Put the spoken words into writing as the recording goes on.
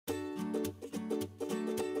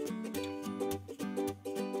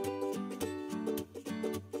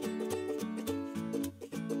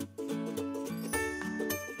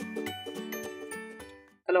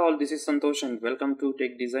Hello all, this is Santosh and welcome to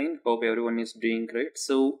TechDesign. Hope everyone is doing great.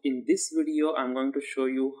 So in this video, I'm going to show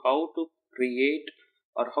you how to create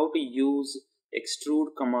or how to use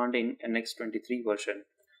Extrude command in NX23 version.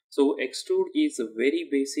 So Extrude is a very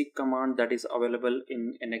basic command that is available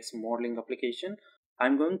in NX modeling application.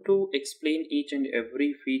 I'm going to explain each and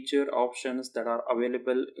every feature options that are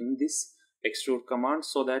available in this Extrude command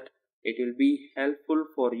so that it will be helpful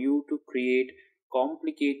for you to create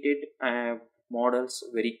complicated models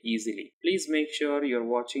very easily. Please make sure you're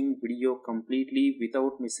watching video completely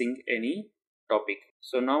without missing any topic.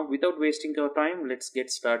 So now without wasting our time, let's get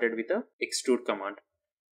started with the extrude command.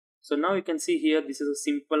 So now you can see here, this is a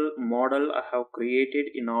simple model I have created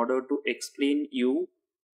in order to explain you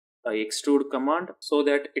a extrude command so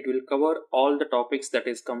that it will cover all the topics that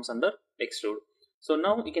comes under extrude. So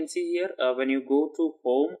now you can see here when you go to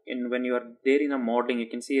home and when you are there in a modeling, you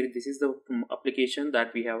can see here, this is the application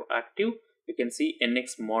that we have active. You can see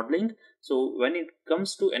NX modeling. So when it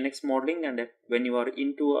comes to NX modeling and when you are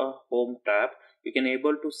into a home tab, you can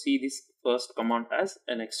able to see this first command as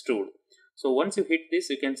an extrude. So once you hit this,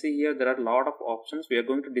 you can see here there are a lot of options. We are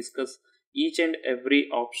going to discuss each and every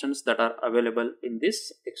options that are available in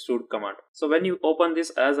this extrude command. So when you open this,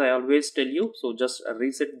 as I always tell you, so just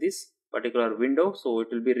reset this particular window, so it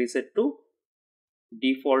will be reset to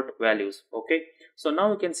default values. Okay, so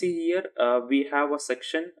now you can see here we have a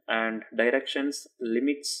section and directions,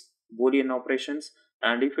 limits, boolean operations,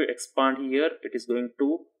 and if you expand here, it is going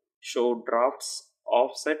to show drafts,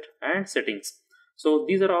 offset, and settings. So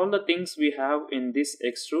these are all the things we have in this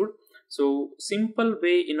extrude. So simple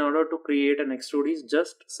way in order to create an extrude is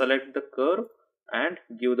just select the curve and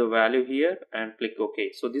give the value here and click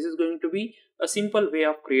OK. So this is going to be a simple way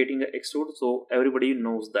of creating an extrude, so everybody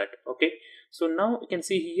knows that. Okay, so now you can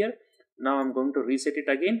see here, now I'm going to reset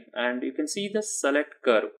it again and you can see the select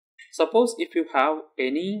curve. Suppose if you have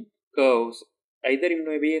any curves, either it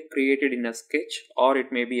may be created in a sketch, or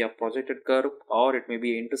it may be a projected curve, or it may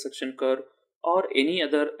be an intersection curve, or any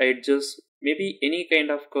other edges, maybe any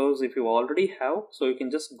kind of curves if you already have. So you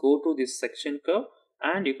can just go to this section curve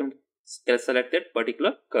and you can select that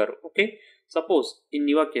particular curve. Okay, suppose in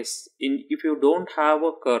your case, if you don't have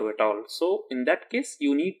a curve at all, so in that case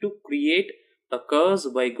you need to create a curves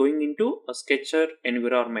by going into a sketcher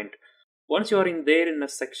environment. Once you are in there in a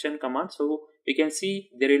section command, so you can see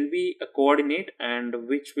there will be a coordinate and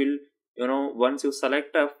which will, once you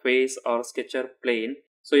select a face or sketcher plane,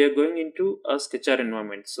 so you're going into a sketcher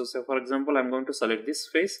environment. So for example, I'm going to select this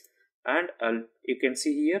face and you can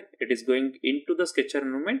see here it is going into the sketcher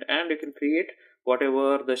environment, and you can create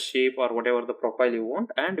whatever the shape or whatever the profile you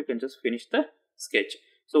want, and you can just finish the sketch.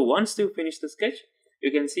 So once you finish the sketch, you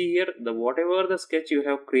can see here the whatever the sketch you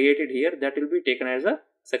have created here, that will be taken as a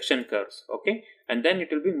section curves. Okay, and then it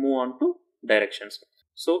will be move on to directions.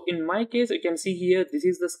 So in my case, you can see here this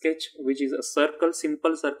is the sketch which is a circle,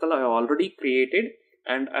 simple circle I have already created,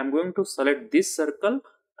 and I'm going to select this circle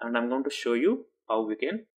and I'm going to show you how we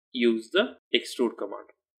can use the extrude command.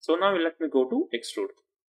 So now let me go to extrude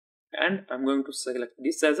and I'm going to select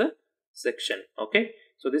this as a section. Okay,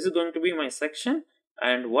 so this is going to be my section,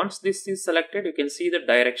 and once this is selected, you can see the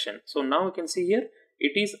direction. So now you can see here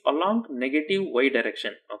it is along negative y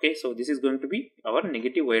direction. Okay, so this is going to be our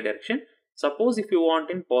negative y direction. Suppose if you want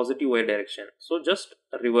in positive y direction, so just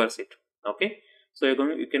reverse it. Okay, so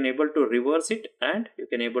you can able to reverse it and you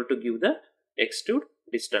can able to give the extrude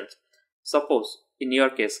distance. Suppose in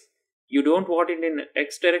your case you don't want it in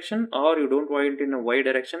x direction, or you don't want it in a y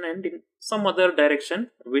direction and in some other direction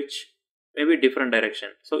which may be different direction.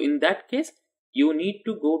 So in that case you need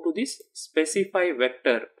to go to this specify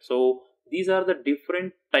vector. So these are the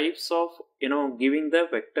different types of giving the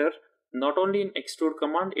vector. Not only in extrude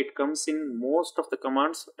command, it comes in most of the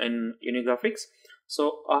commands in Unigraphics.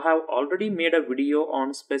 So I have already made a video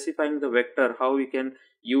on specifying the vector, how you can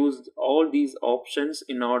use all these options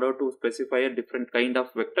in order to specify a different kind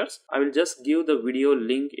of vectors. I will just give the video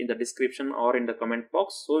link in the description or in the comment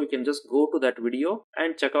box, so you can just go to that video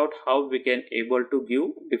and check out how we can able to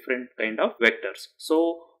give different kind of vectors.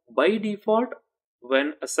 So by default,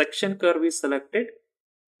 when a section curve is selected,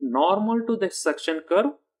 normal to the section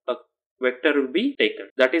curve, a vector will be taken.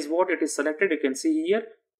 That is what it is selected. You can see here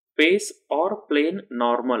face or plane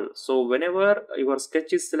normal. So whenever your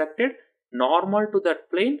sketch is selected, normal to that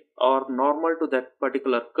plane or normal to that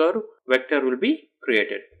particular curve, vector will be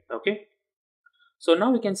created. Okay, so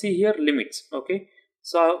now we can see here limits. Okay,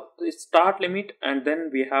 so start limit, and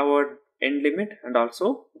then we have a end limit, and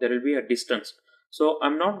also there will be a distance. So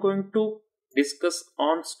I'm not going to discuss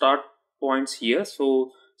on start points here.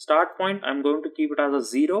 So start point I'm going to keep it as a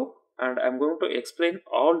 0, and I'm going to explain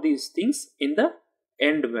all these things in the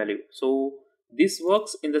end value. So this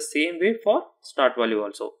works in the same way for start value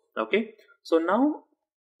also. Okay, so now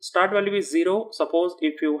start value is 0. Suppose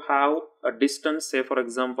if you have a distance, say for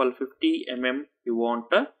example 50 mm, you want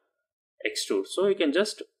to extrude, so you can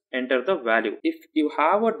just enter the value. If you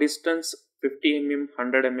have a distance 50 mm,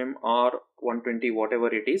 100 mm or 120,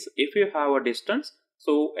 whatever it is, if you have a distance,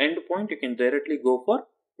 so end point you can directly go for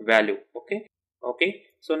value. Okay,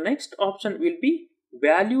 so next option will be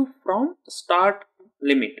value from start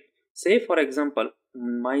limit. Say for example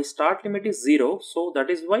my start limit is 0, so that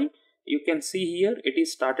is why you can see here it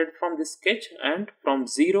is started from this sketch, and from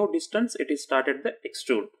 0 distance it is started the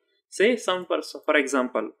extrude. Say for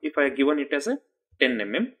example, if I given it as a 10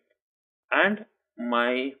 mm and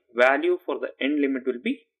my value for the end limit will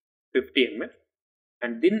be 50 mm,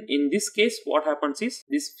 and then in this case what happens is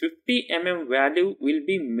this 50 mm value will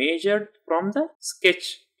be measured from the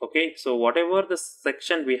sketch. Okay, so whatever the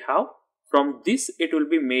section we have, from this it will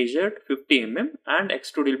be measured 50 mm and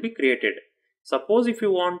extrude will be created. Suppose if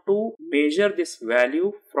you want to measure this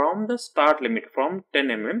value from the start limit from 10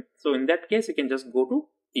 mm, so in that case you can just go to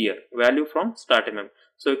here, value from start mm.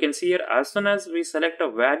 So you can see here, as soon as we select a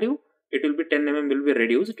value, it will be 10 mm will be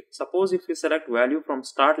reduced. Suppose if we select value from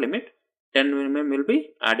start limit, 10 mm will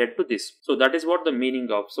be added to this. So that is what the meaning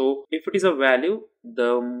of. So if it is a value,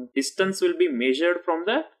 the distance will be measured from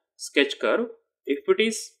the sketch curve. If it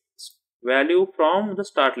is value from the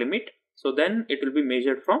start limit, so then it will be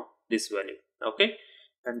measured from this value. Okay,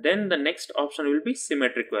 and then the next option will be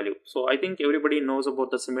symmetric value. So I think everybody knows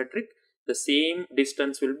about the symmetric. The same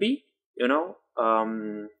distance will be,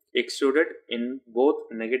 extruded in both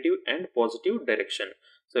negative and positive direction.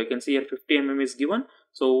 So you can see here 50 mm is given,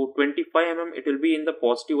 so 25 mm it will be in the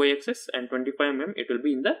positive y axis and 25 mm it will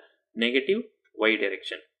be in the negative y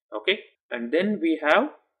direction. Okay, and then we have,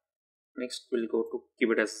 next we'll go to keep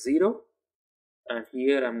it as 0, and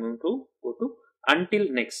here I'm going to go to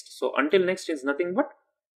until next. So until next is nothing but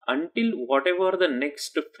until whatever the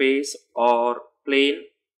next face or plane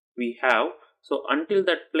we have, so until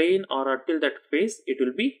that plane or until that face it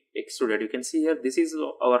will be extruded. You can see here this is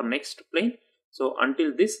our next plane, so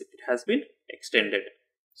until this it has been extended.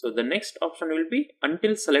 So the next option will be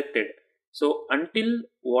until selected. So until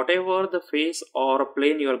whatever the face or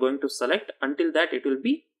plane you are going to select, until that it will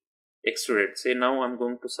be extruded. Say now I'm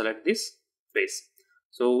going to select this face.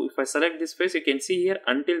 So if I select this face, you can see here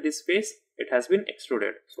until this face it has been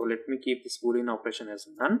extruded. So let me keep this boolean operation as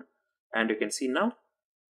none, and you can see now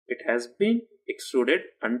it has been extruded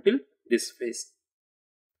until this face.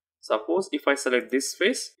 Suppose if I select this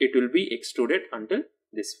face, it will be extruded until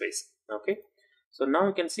this face. Okay, so now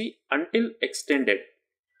you can see until extended.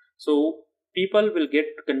 So people will get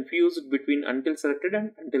confused between until selected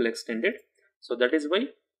and until extended. So that is why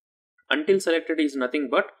until selected is nothing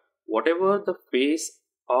but whatever the face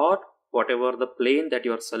or whatever the plane that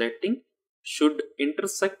you are selecting should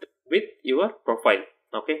intersect with your profile.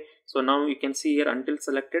 Okay, so now you can see here until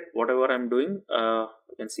selected, whatever I'm doing,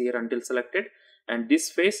 you can see here until selected, and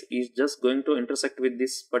this face is just going to intersect with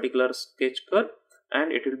this particular sketch curve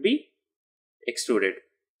and it will be extruded.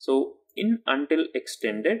 So in until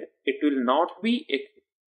extended it will not be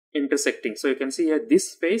intersecting. So you can see here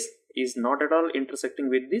this face is not at all intersecting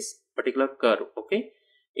with this particular curve. Okay,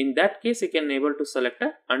 in that case you can able to select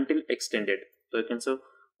a until extended. So you can, so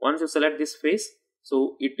once you select this face,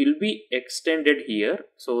 so it will be extended here.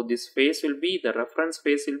 So this face will be, the reference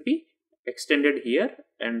face will be extended here,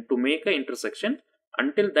 and to make an intersection,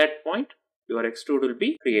 until that point your extrude will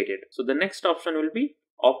be created. So the next option will be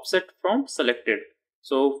offset from selected.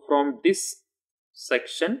 So from this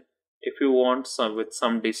section, if you want some with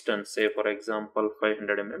some distance, say for example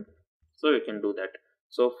 500 mm, so you can do that.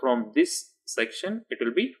 So from this section it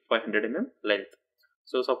will be 500 mm length.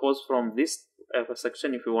 So suppose from this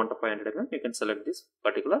section if you want a 500 mm, you can select this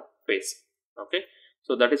particular face. Okay,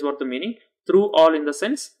 so that is what the meaning. Through all, in the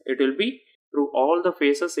sense it will be through all the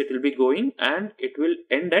faces it will be going, and it will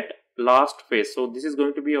end at last face. So this is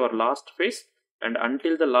going to be our last face, and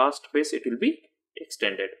until the last face it will be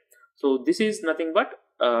extended. So this is nothing but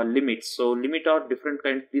limits. So limit are different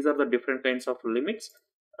kinds, these are the different kinds of limits.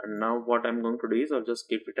 And now what I'm going to do is I'll just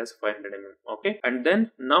keep it as 500 mm. Okay, and then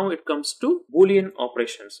now it comes to boolean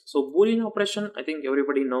operations. So boolean operation, I think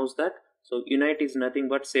everybody knows that. So unite is nothing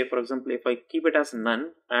but, say for example if I keep it as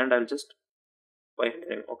none and I'll just 500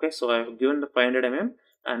 mm. Okay, so I have given the 500 mm,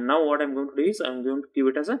 and now what I'm going to do is I'm going to give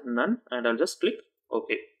it as a none and I'll just click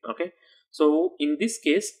OK. Okay, so in this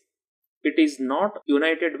case it is not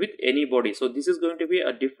united with any body. So this is going to be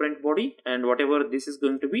a different body, and whatever this is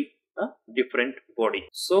going to be a different body.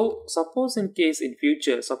 So suppose in case in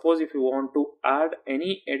future, suppose if you want to add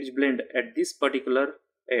any edge blend at this particular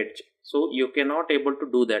edge, so you cannot able to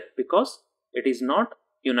do that because it is not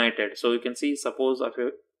united. So you can see, suppose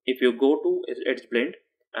if you go to edge blend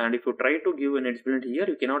and if you try to give an edge blend here,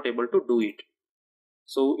 you cannot able to do it.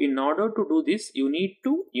 So in order to do this, you need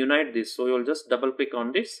to unite this. So you'll just double click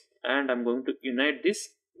on this, and I'm going to unite this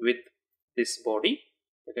with this body.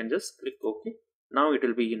 You can just click OK. Now it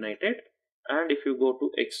will be united. And if you go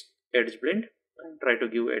to edge blend and try to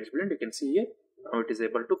give edge blend, you can see here, now it is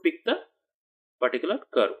able to pick the particular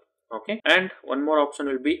curve. Okay, and one more option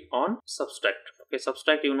will be on subtract. Okay,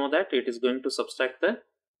 subtract, you know that it is going to subtract the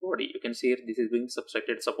body. You can see here this is being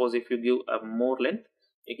subtracted. Suppose if you give a more length,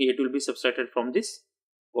 it will be subtracted from this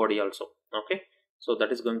body also. Okay, so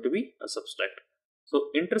that is going to be a subtract. So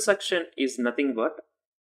intersection is nothing but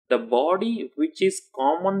the body which is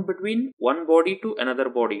common between one body to another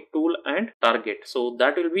body, tool and target. So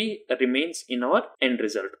that will be remains in our end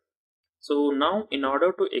result. So now in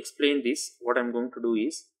order to explain this, what I'm going to do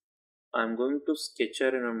is I'm going to sketch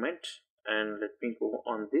an environment, and let me go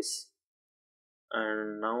on this,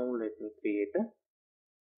 and now let me create a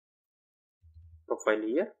profile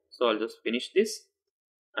here. So I'll just finish this,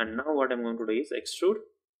 and now what I'm going to do is extrude,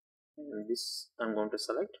 and this I'm going to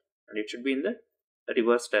select, and it should be in the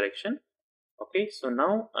reverse direction. Okay, so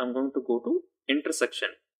now I'm going to go to intersection.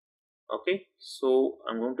 Okay, so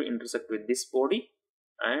I'm going to intersect with this body,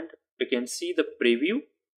 and you can see the preview.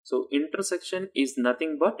 So intersection is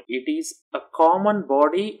nothing but it is a common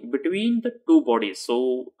body between the two bodies.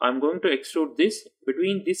 So I'm going to extrude this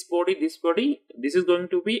between this body, this is going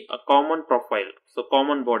to be a common profile, so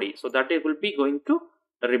common body, so that it will be going to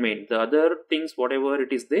remain. The other things, whatever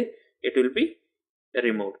it is there, it will be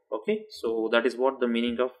removed. Okay, so that is what the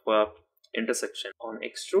meaning of intersection on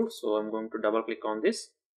extrude. So I'm going to double click on this,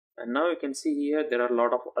 and now you can see here there are a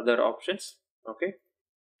lot of other options. Okay,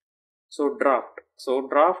 so draft. So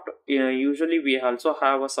draft, usually we also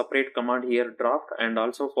have a separate command here, draft, and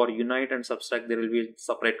also for unite and subtract there will be a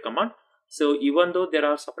separate command. So even though there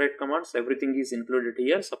are separate commands, everything is included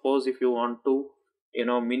here. Suppose if you want to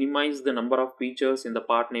minimize the number of features in the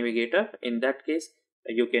part navigator, in that case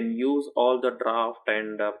you can use all the draft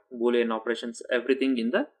and boolean operations, everything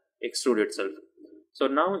in the extrude itself. So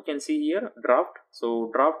now you can see here draft.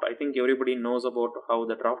 So draft, I think everybody knows about how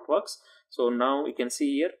the draft works. So now you can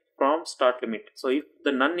see here from start limit. So if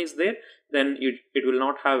the none is there, then it will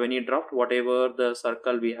not have any draft, whatever the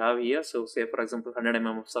circle we have here. So say for example 100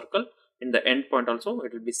 mm of circle, in the end point also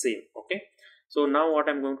it will be same. Okay, so now what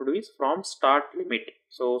I'm going to do is from start limit.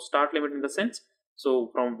 So start limit in the sense,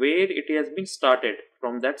 so from where it has been started,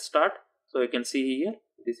 from that start. So you can see here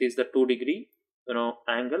this is the 2 degree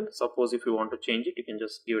angle. Suppose if you want to change it, you can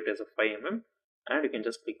just give it as a 5 mm, and you can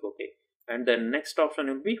just click OK. And the next option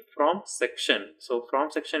will be from section. So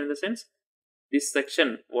from section in the sense, this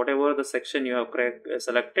section, whatever the section you have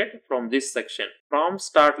selected, from this section. From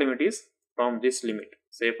start limit is from this limit.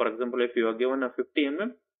 Say for example if you are given a 50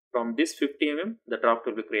 mm, from this 50 mm the draft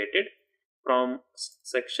will be created. From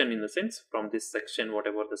section in the sense, from this section,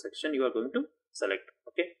 whatever the section you are going to select.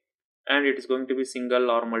 Okay, and it is going to be single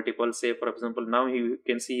or multiple. Say for example now you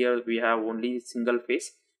can see here we have only single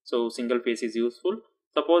face, so single face is useful.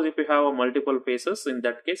 Suppose if you have a multiple faces, in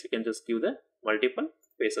that case you can just give the multiple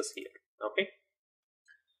faces here. Okay,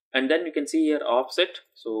 and then you can see here offset.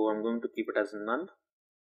 So I'm going to keep it as none.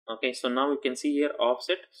 Okay, so now you can see here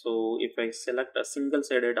offset. So if I select a single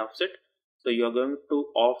sided offset, so you are going to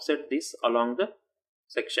offset this along the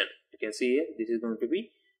section. You can see here this is going to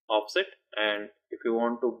be offset, and if you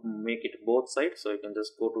want to make it both sides, so you can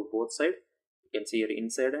just go to both sides. You can see here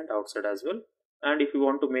inside and outside as well. And if you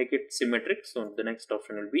want to make it symmetric, so the next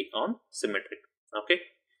option will be on symmetric. Okay,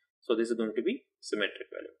 so this is going to be symmetric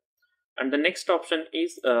value. And the next option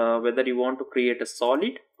is whether you want to create a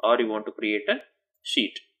solid or you want to create a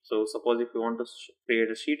sheet. So suppose if you want to create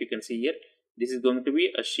a sheet, you can see here this is going to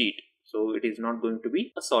be a sheet, so it is not going to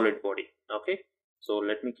be a solid body. Okay, so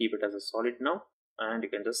let me keep it as a solid now, and you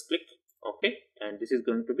can just click OK, and this is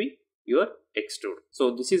going to be your extrude.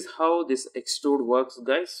 So this is how this extrude works,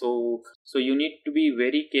 guys. So you need to be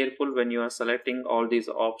very careful when you are selecting all these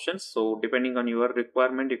options. So depending on your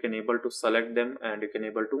requirement, you can able to select them and you can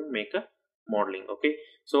able to make a modeling. Okay,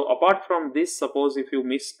 so apart from this, suppose if you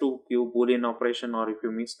miss to give boolean operation or if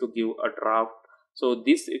you miss to give a draft, so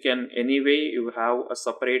this you can anyway, you have a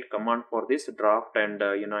separate command for this draft and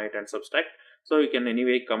unite and subtract. So you can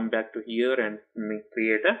anyway come back to here and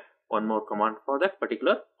create a one more command for that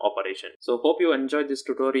particular operation. So hope you enjoyed this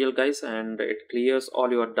tutorial guys, and it clears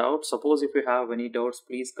all your doubts. Suppose if you have any doubts,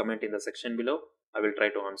 please comment in the section below. I will try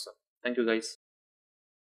to answer. Thank you guys.